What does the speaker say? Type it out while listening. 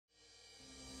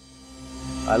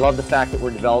I love the fact that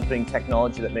we're developing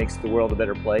technology that makes the world a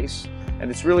better place. And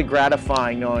it's really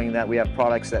gratifying knowing that we have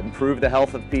products that improve the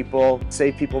health of people,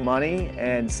 save people money,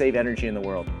 and save energy in the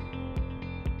world.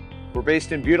 We're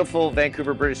based in beautiful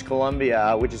Vancouver, British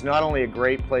Columbia, which is not only a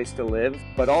great place to live,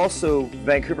 but also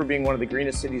Vancouver being one of the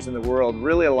greenest cities in the world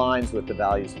really aligns with the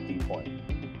values of dPoint.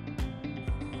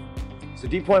 So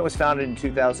dPoint was founded in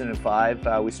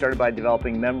 2005. We started by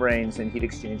developing membranes and heat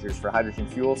exchangers for hydrogen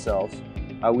fuel cells.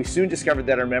 We soon discovered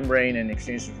that our membrane and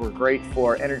exchangers were great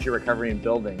for energy recovery in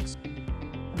buildings.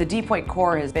 The dPoint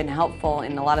core has been helpful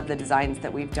in a lot of the designs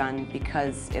that we've done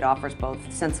because it offers both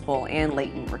sensible and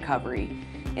latent recovery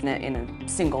in a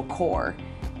single core.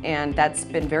 And that's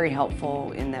been very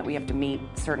helpful in that we have to meet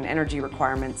certain energy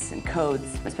requirements and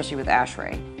codes, especially with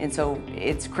ASHRAE. And so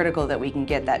it's critical that we can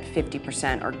get that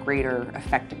 50% or greater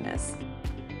effectiveness.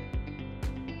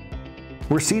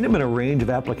 We're seeing them in a range of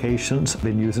applications. We've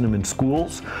been using them in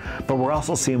schools, but we're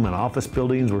also seeing them in office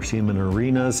buildings, we're seeing them in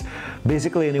arenas.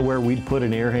 Basically anywhere we'd put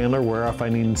an air handler, we're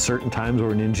finding certain times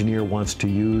where an engineer wants to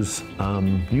use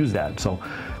that. So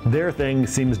their thing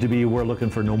seems to be we're looking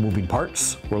for no moving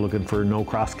parts, we're looking for no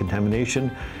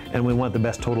cross-contamination, and we want the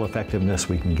best total effectiveness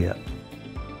we can get.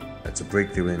 It's a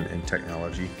breakthrough in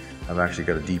technology. I've actually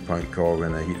got a dPoint core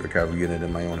and a heat recovery unit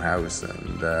in my own house,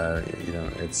 and you know,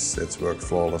 it's worked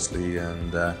flawlessly,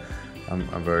 and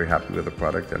I'm very happy with the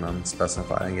product, and I'm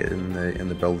specifying it in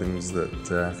the buildings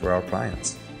that for our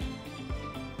clients.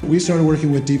 We started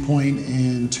working with dPoint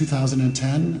in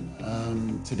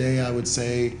 2010. Today, I would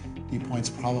say dPoint's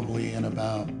probably in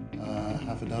about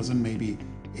half a dozen, maybe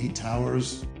 8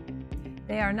 towers.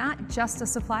 They are not just a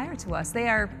supplier to us, they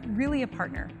are really a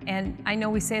partner. And I know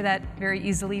we say that very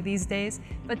easily these days,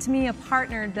 but to me a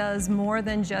partner does more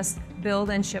than just build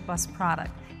and ship us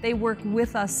product. They work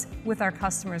with us, with our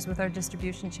customers, with our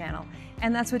distribution channel.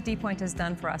 And that's what dPoint has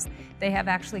done for us. They have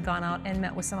actually gone out and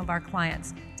met with some of our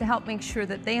clients to help make sure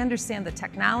that they understand the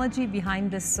technology behind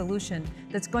this solution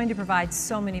that's going to provide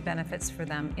so many benefits for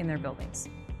them in their buildings.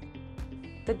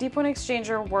 The dPoint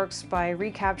exchanger works by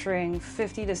recapturing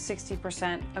 50 to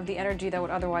 60% of the energy that would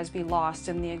otherwise be lost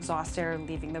in the exhaust air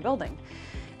leaving the building.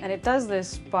 And it does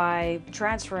this by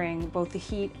transferring both the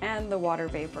heat and the water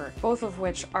vapor, both of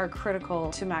which are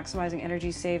critical to maximizing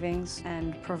energy savings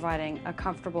and providing a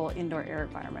comfortable indoor air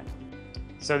environment.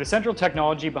 So the central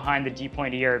technology behind the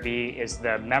dPoint ERV is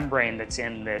the membrane that's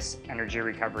in this energy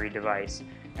recovery device.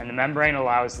 And the membrane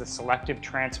allows the selective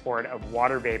transport of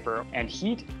water vapor and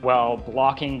heat while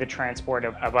blocking the transport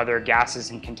of other gases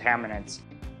and contaminants.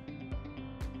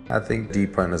 I think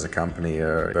dPoint as a company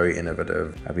are very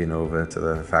innovative. I've been over to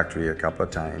the factory a couple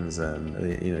of times,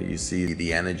 and you know, you see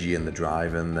the energy and the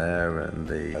drive in there, and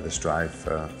the strive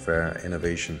for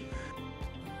innovation.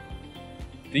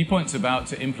 dPoint's about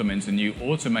to implement a new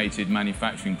automated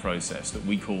manufacturing process that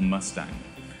we call Mustang.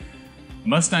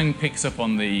 Mustang picks up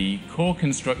on the core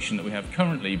construction that we have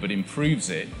currently, but improves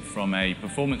it from a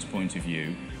performance point of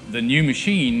view. The new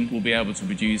machine will be able to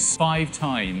produce 5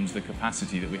 times the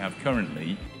capacity that we have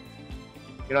currently.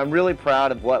 You know, I'm really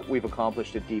proud of what we've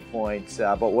accomplished at dPoint,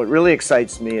 but what really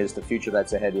excites me is the future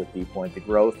that's ahead with dPoint, the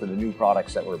growth and the new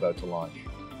products that we're about to launch.